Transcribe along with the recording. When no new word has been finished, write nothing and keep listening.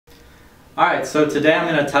Alright, so today I'm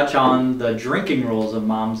going to touch on the drinking rules of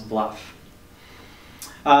Mom's Bluff.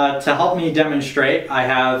 To help me demonstrate, I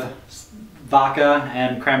have vodka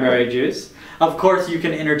and cranberry juice. Of course, you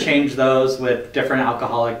can interchange those with different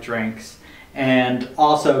alcoholic drinks and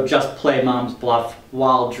also just play Mom's Bluff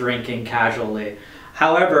while drinking casually.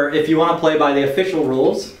 However, if you want to play by the official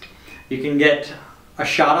rules, you can get a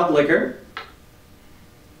shot of liquor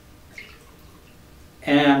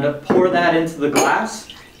and pour that into the glass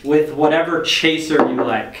with whatever chaser you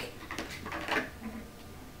like,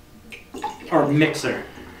 or mixer.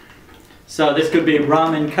 So this could be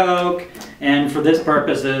rum and Coke, and for this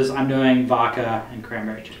purposes I'm doing vodka and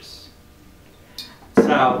cranberry juice.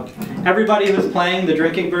 So everybody who's playing the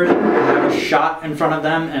drinking version will have a shot in front of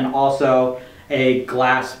them and also a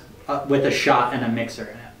glass with a shot and a mixer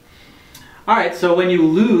in it. Alright, so when you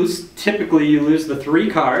lose, typically you lose the 3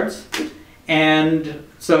 cards, and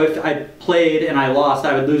so if I played and I lost,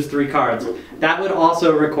 I would lose 3 cards. That would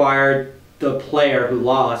also require the player who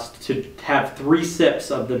lost to have 3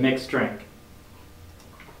 sips of the mixed drink.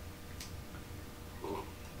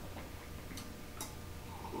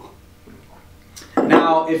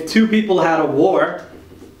 Now, if 2 people had a war,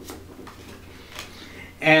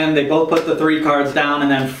 and they both put the 3 cards down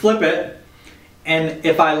and then flip it, and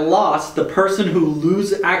if I lost, the person who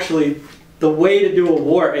loses, actually, the way to do a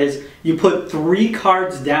war is you put 3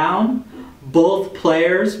 cards down, both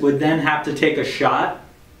players would then have to take a shot,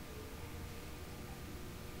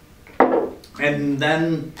 and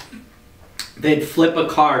then they'd flip a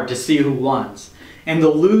card to see who wins. And the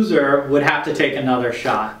loser would have to take another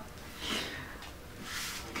shot.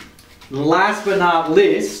 Last but not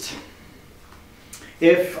least,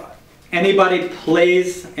 if anybody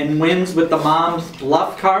plays and wins with the Mom's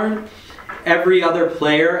Bluff card, every other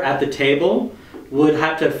player at the table would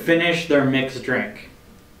have to finish their mixed drink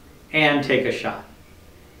and take a shot.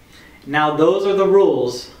 Now those are the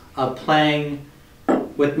rules of playing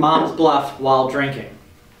with Mom's Bluff while drinking.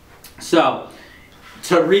 So,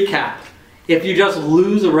 to recap, if you just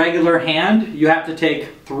lose a regular hand, you have to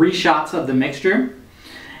take 3 shots of the mixture.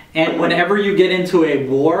 And whenever you get into a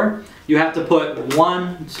war, you have to put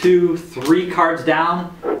 1, 2, 3 cards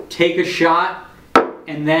down, take a shot,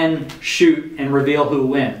 and then shoot and reveal who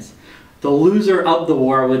wins. The loser of the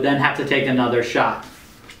war would then have to take another shot.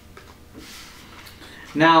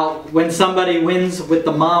 Now, when somebody wins with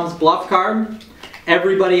the Mom's Bluff card,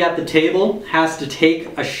 everybody at the table has to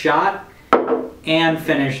take a shot and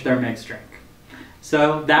finish their mixed drink.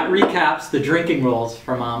 So that recaps the drinking rules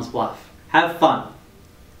for Mom's Bluff. Have fun.